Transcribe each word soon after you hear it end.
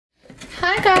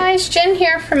Hi guys, Jen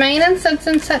here from Main &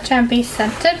 Simpson Such and Be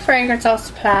Scented Fragrance Oil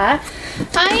Supply.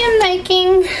 I am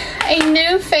making a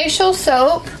new facial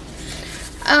soap.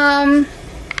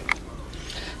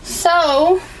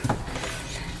 So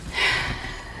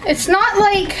it's not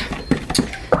like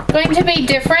going to be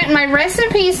different. My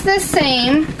recipe's the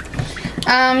same.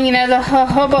 You know, the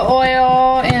jojoba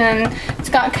oil, and it's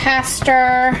got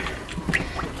castor.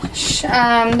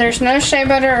 There's no shea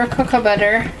butter or cocoa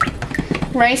butter.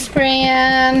 Rice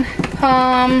bran,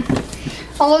 palm,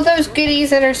 all of those goodies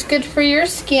that are good for your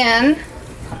skin.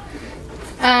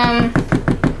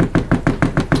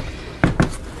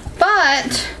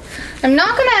 But I'm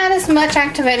not going to add as much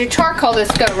activated charcoal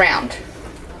this go round.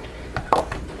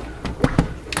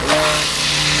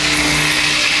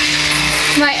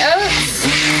 My oats,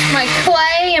 my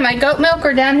clay, and my goat milk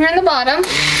are down here in the bottom.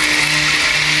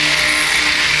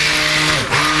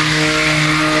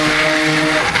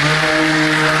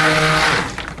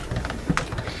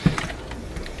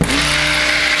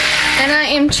 And I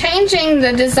am changing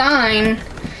the design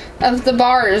of the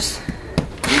bars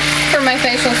for my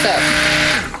facial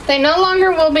soap. They no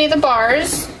longer will be the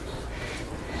bars.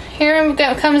 Here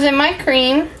comes in my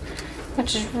cream,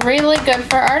 which is really good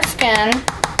for our skin.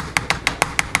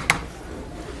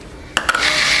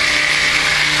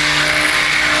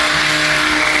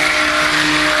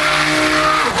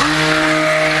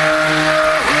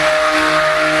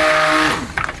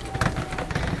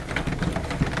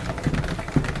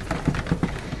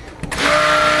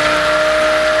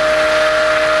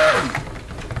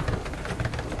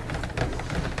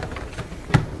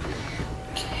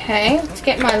 Okay, let's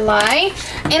get my lye.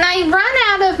 And I run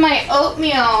out of my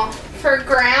oatmeal for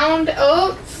ground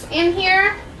oats in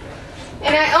here.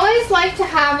 And I always like to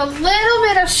have a little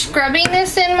bit of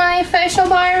scrubbiness in my facial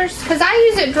bars because I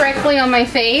use it directly on my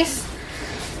face.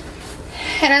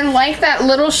 And I like that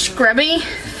little scrubby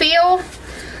feel,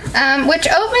 which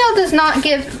oatmeal does not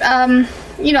give,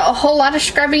 you know, a whole lot of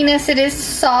scrubbiness. It is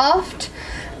soft,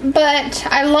 but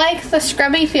I like the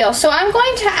scrubby feel. So I'm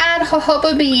going to add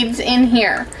jojoba beads in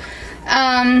here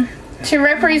to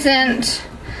represent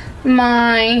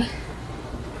my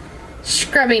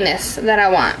scrubbiness that I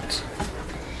want.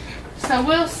 So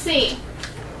we'll see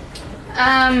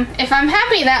if I'm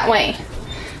happy that way.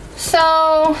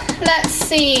 So let's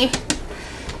see.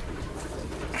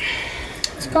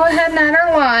 Let's go ahead and add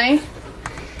our lye.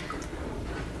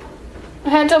 I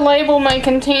had to label my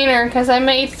container because I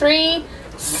made 3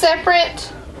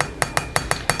 separate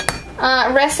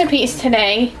recipes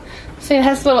today, so it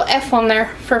has a little F on there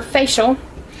for facial.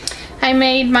 I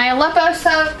made my Aleppo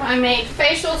soap, I made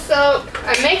facial soap,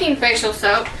 I'm making facial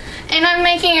soap, and I'm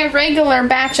making a regular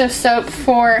batch of soap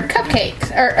for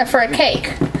cupcakes, or for a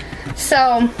cake.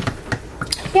 So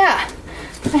yeah,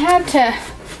 I had to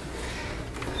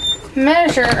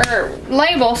measure or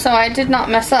label so I did not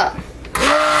mess up.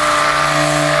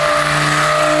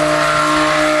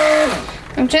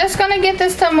 I'm just going to get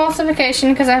this to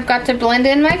emulsification because I've got to blend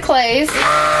in my clays.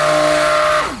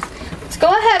 Let's go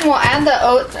ahead and we'll add the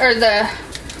oats or the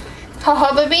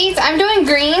jojoba beads. I'm doing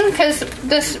green because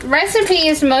this recipe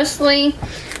is mostly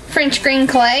French green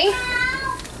clay.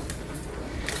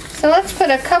 So let's put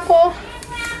a couple.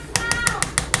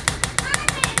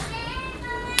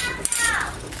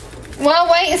 Well,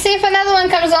 wait and see if another one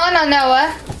comes on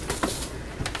Noah.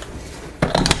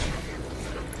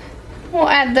 We'll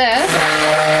add this.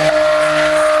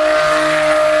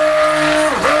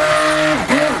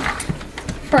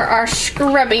 For our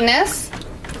scrubbiness.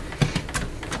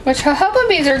 Which jojoba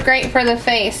beads are great for the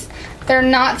face. They're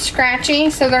not scratchy,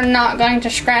 so they're not going to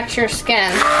scratch your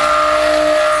skin.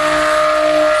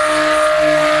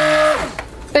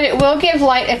 But it will give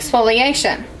light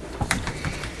exfoliation.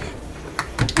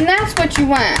 And that's what you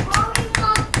want.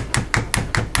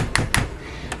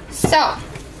 So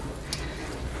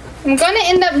I'm going to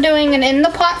end up doing an in the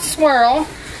pot swirl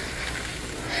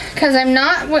because I'm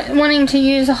not wanting to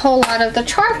use a whole lot of the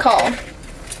charcoal.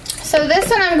 So this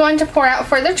one I'm going to pour out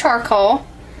for the charcoal.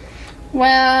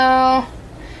 Well,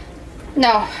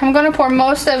 no, I'm going to pour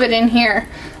most of it in here.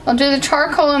 I'll do the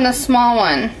charcoal in the small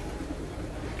one,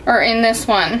 or in this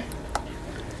one.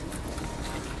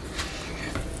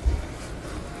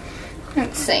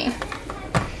 Let's see.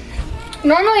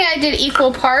 Normally I did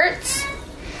equal parts.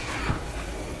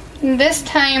 This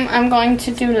time I'm going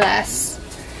to do less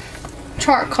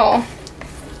charcoal.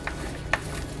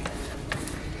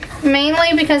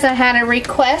 Mainly because I had a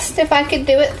request if I could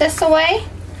do it this way.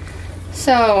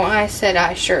 So I said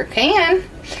I sure can.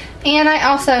 And I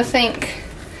also think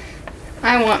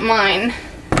I want mine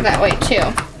that way too.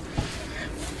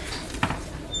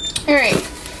 Alright,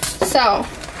 so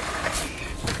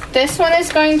This one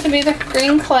is going to be the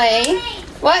green clay.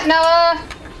 What, Noah?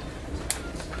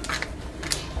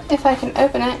 If I can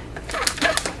open it.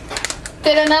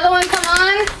 Did another one come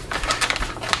on?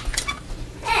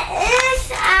 It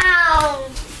is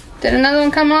out. Did another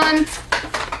one come on?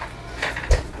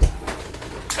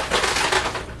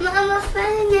 Mama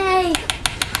thingy.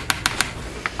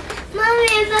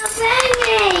 Mommy, the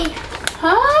thingy.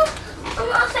 Huh?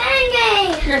 Mama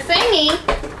thingy. Your thingy?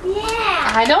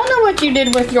 Yeah. I don't know what you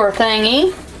did with your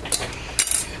thingy.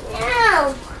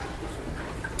 No.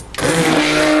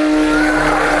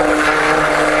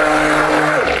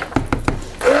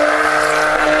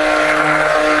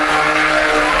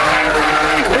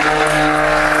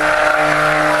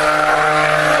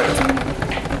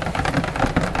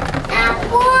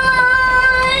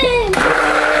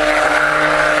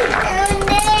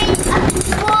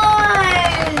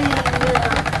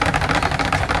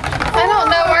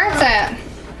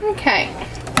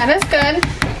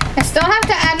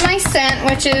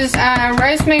 Which is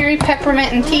rosemary,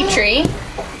 peppermint, and tea tree.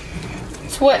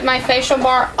 It's what my facial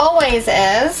bar always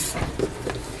is.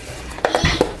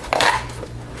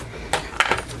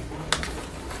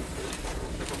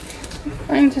 I'm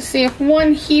going to see if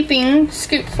one heaping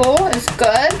scoopful is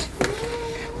good.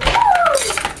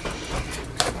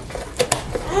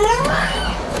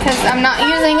 Because I'm not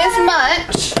using as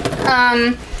much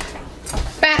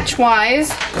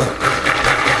batch-wise.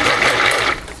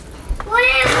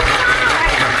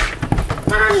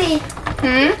 Mommy.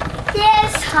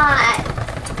 It's hot.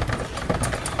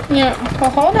 Yeah, well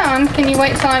hold on. Can you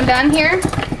wait till I'm done here?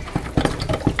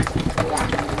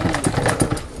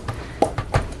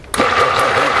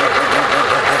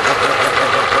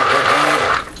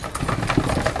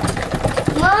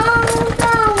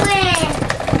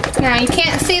 Now you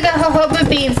can't see the jojoba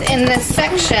beads in this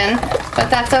section, but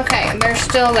that's okay. They're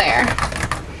still there.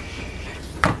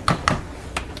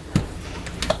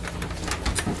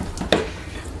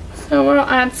 So we'll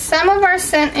add some of our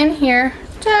scent in here,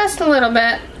 just a little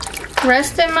bit.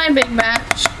 Rest in my big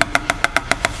batch.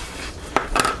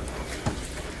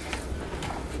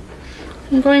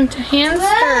 I'm going to hand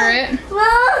stir it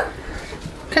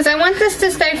because I want this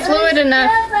to stay fluid enough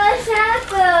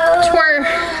to where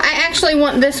I actually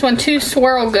want this one to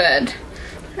swirl good.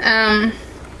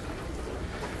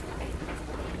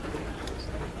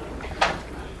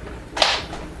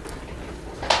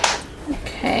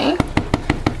 Okay.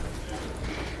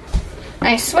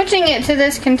 I'm switching it to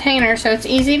this container so it's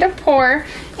easy to pour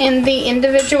in the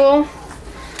individual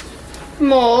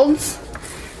molds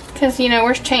because, you know,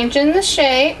 we're changing the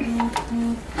shape.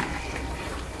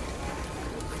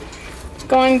 It's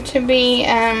going to be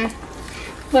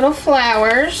little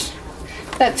flowers.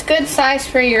 That's good size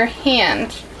for your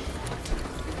hand.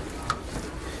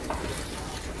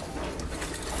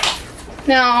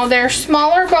 Now, they're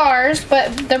smaller bars,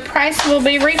 but the price will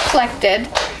be reflected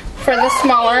for the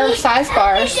smaller size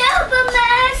bars.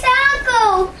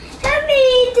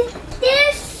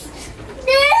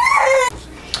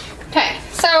 Okay,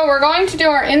 so we're going to do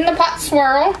our in the pot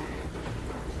swirl.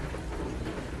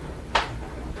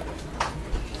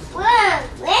 Whoa,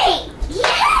 wait,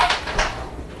 yeah.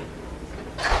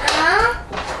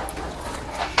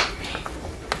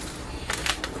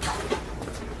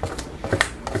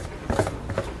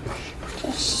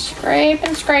 Just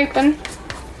scraping, scraping.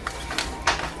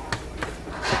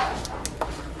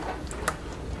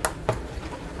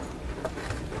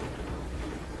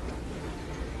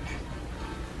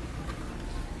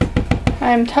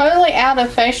 I'm totally out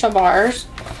of facial bars,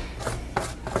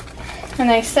 and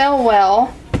they sell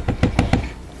well.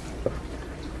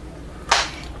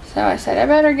 So I said I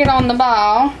better get on the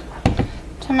ball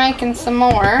to making some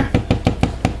more.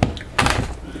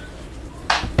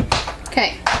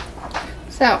 Okay,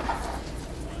 so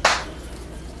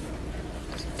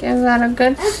give that a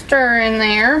good stir in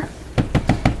there.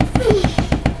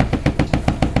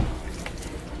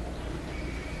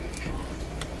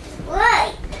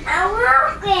 Wait, I'm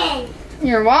walking.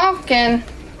 You're walking.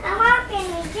 I'm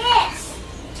walking with this.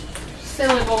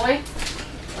 Silly boy.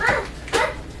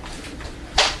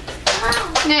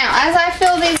 Now, as I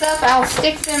fill these up, I'll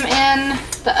stick them in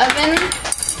the oven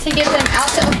to get them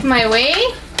out of my way.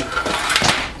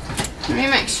 Let me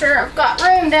make sure I've got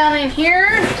room down in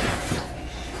here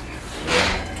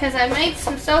because I made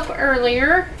some soap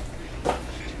earlier.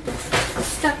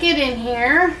 Stuck it in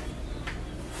here.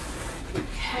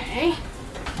 Okay.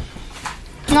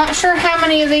 Not sure how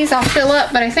many of these I'll fill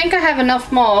up, but I think I have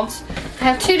enough molds. I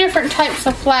have 2 different types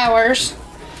of flowers.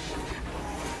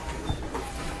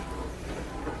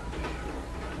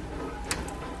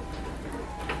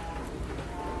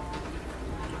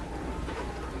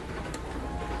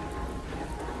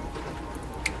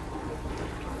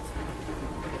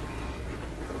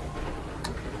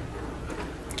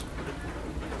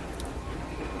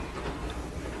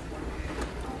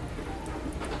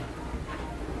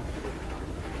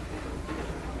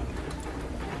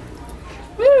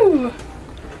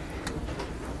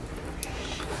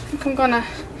 think I'm gonna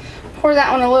pour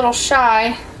that one a little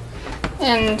shy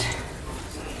and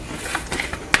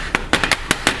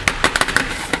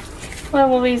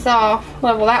level these off.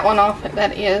 Level that one off,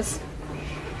 that is.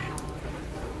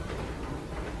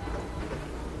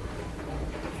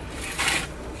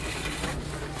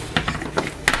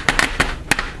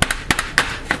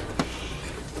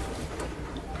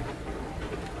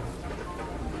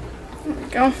 There we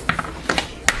go.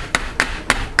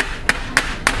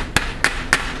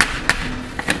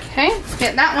 Okay, let's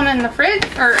get that one in the fridge,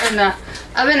 or in the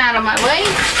oven, out of my way.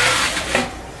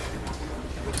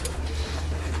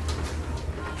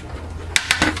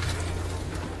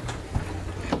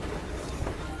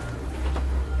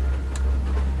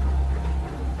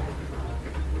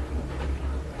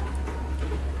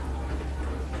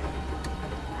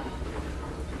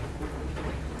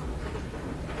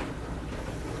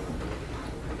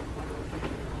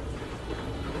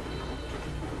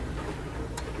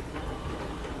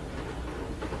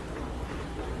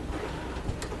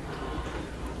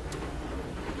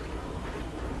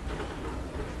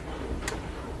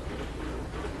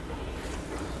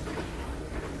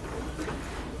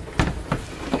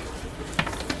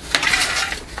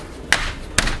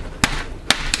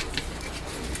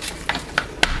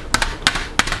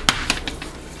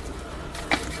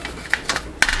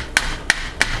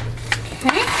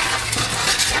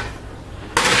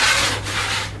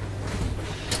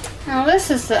 Now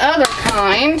this is the other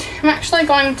kind. I'm actually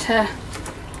going to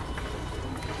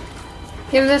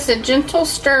give this a gentle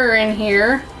stir in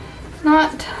here.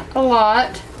 Not a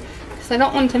lot, because I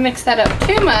don't want to mix that up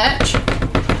too much.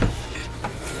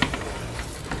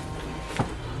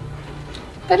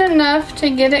 But enough to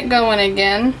get it going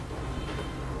again.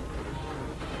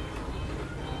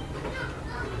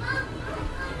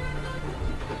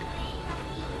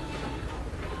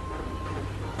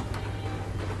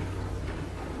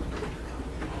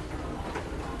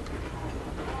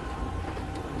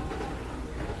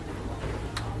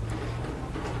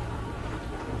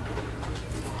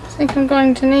 I think I'm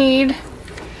going to need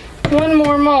one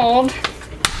more mold.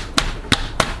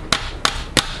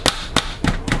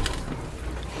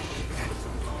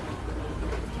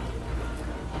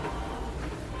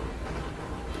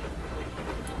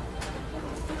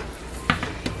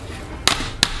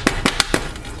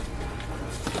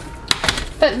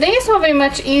 But these will be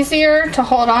much easier to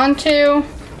hold on to,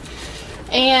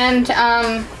 and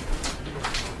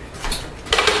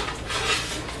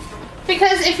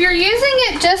because if you're using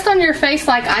it just on your face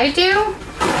like I do,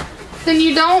 then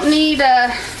you don't need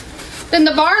then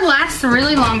the bar lasts a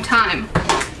really long time.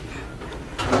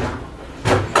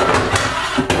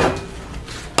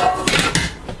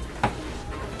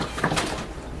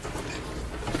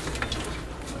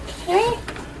 Okay.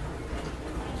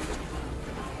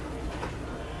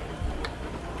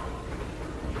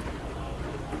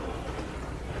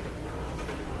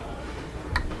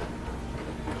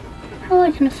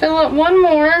 I can fill up one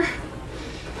more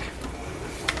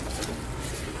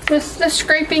with the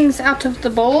scrapings out of the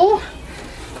bowl.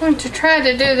 I'm going to try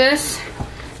to do this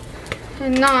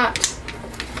and not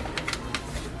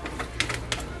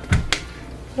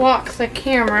block the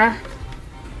camera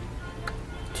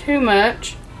too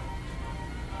much.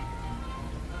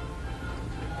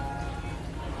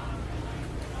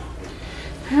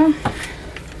 Well,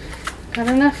 got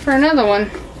enough for another one.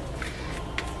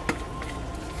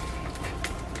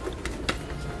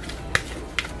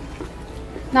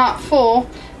 Not full,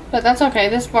 but that's okay.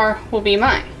 This bar will be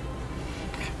mine.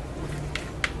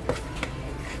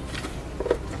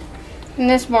 And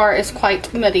this bar is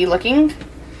quite muddy looking.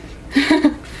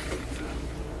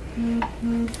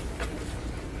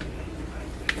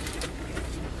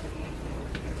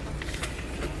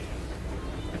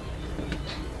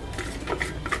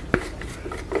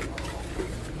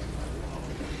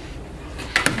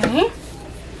 Okay.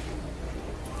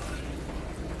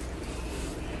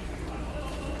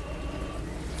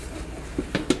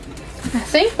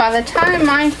 I think by the time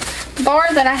my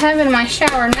bar that I have in my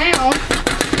shower now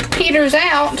peters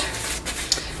out,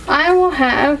 I will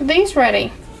have these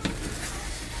ready.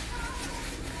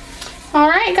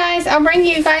 Alright guys, I'll bring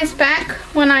you guys back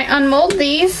when I unmold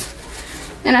these,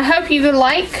 and I hope you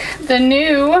like the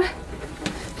new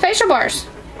facial bars.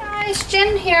 Guys,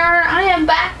 Jen here. I am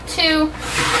back to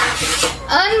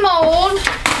unmold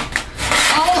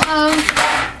all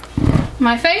of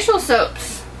my facial soaps.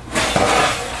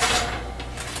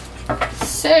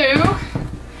 So,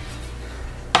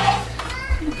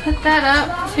 put that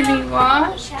up to be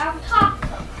washed.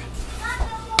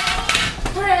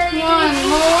 One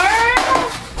more.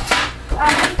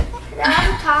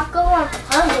 I'm taco or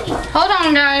puzzle. Hold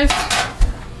on, guys.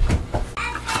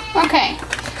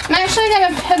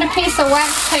 piece of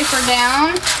wax paper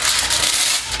down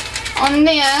on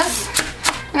this,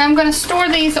 and I'm going to store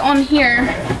these on here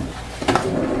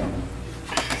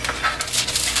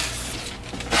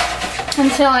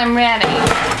until I'm ready.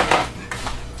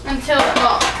 Until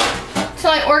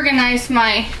I organize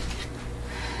my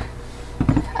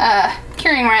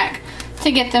curing rack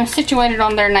to get them situated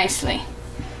on there nicely.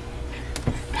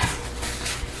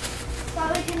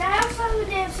 Mommy, can I have some of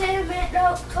them cinnamon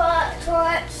toast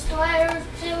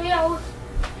cereal?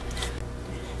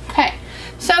 Okay,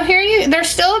 so here they're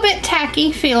still a bit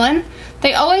tacky feeling.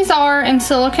 They always are in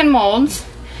silicone molds.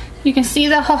 You can see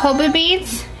the jojoba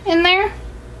beads in there.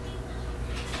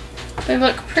 They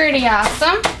look pretty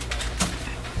awesome.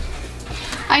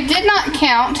 I did not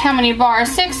count how many bars.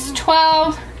 6,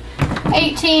 12,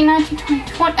 18, 19,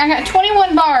 20, 20. I got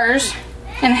 21 bars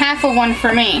and half of one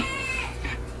for me.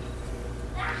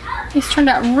 These turned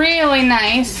out really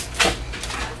nice.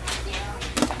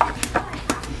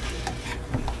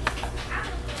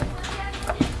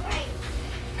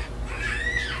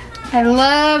 I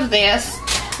love this.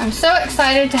 I'm so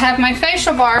excited to have my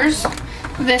facial bars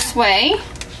this way.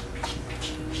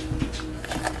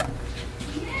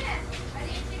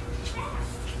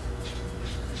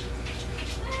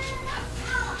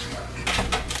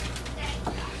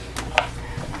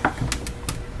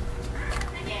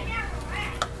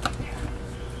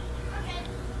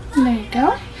 There you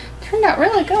go. Turned out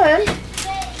really good.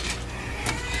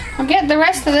 I'll get the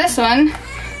rest of this one,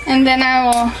 and then I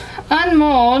will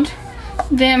unmold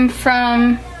them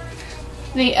from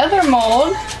the other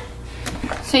mold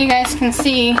so you guys can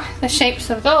see the shapes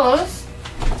of those.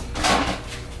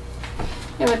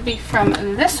 It would be from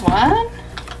this one.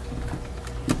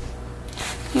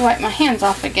 You wipe my hands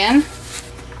off again.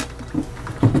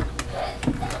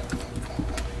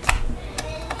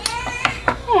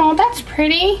 Oh, that's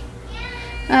pretty.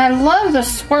 And I love the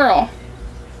swirl.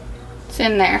 It's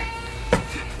in there.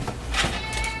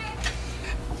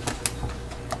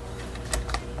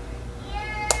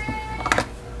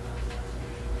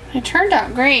 It turned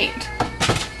out great.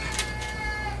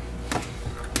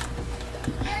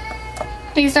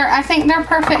 These are, I think they're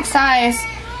perfect size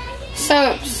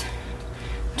soaps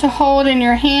to hold in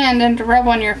your hand and to rub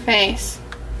on your face.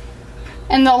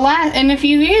 And they'll last, and if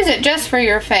you use it just for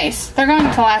your face, they're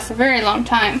going to last a very long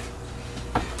time.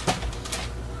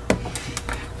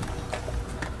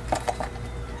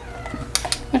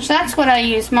 Which that's what I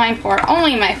use mine for,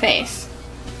 only my face.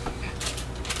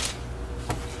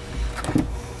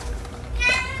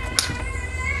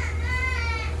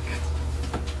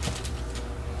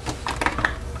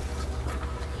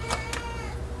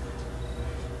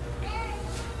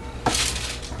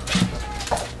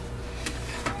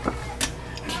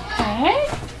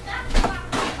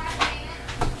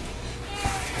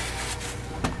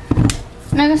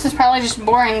 I know this is probably just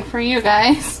boring for you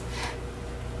guys.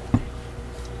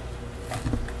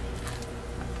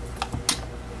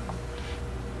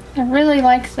 I really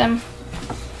like them.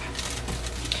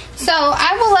 So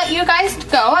I will let you guys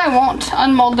go. I won't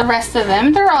unmold the rest of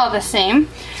them. They're all the same.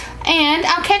 And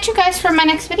I'll catch you guys for my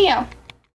next video.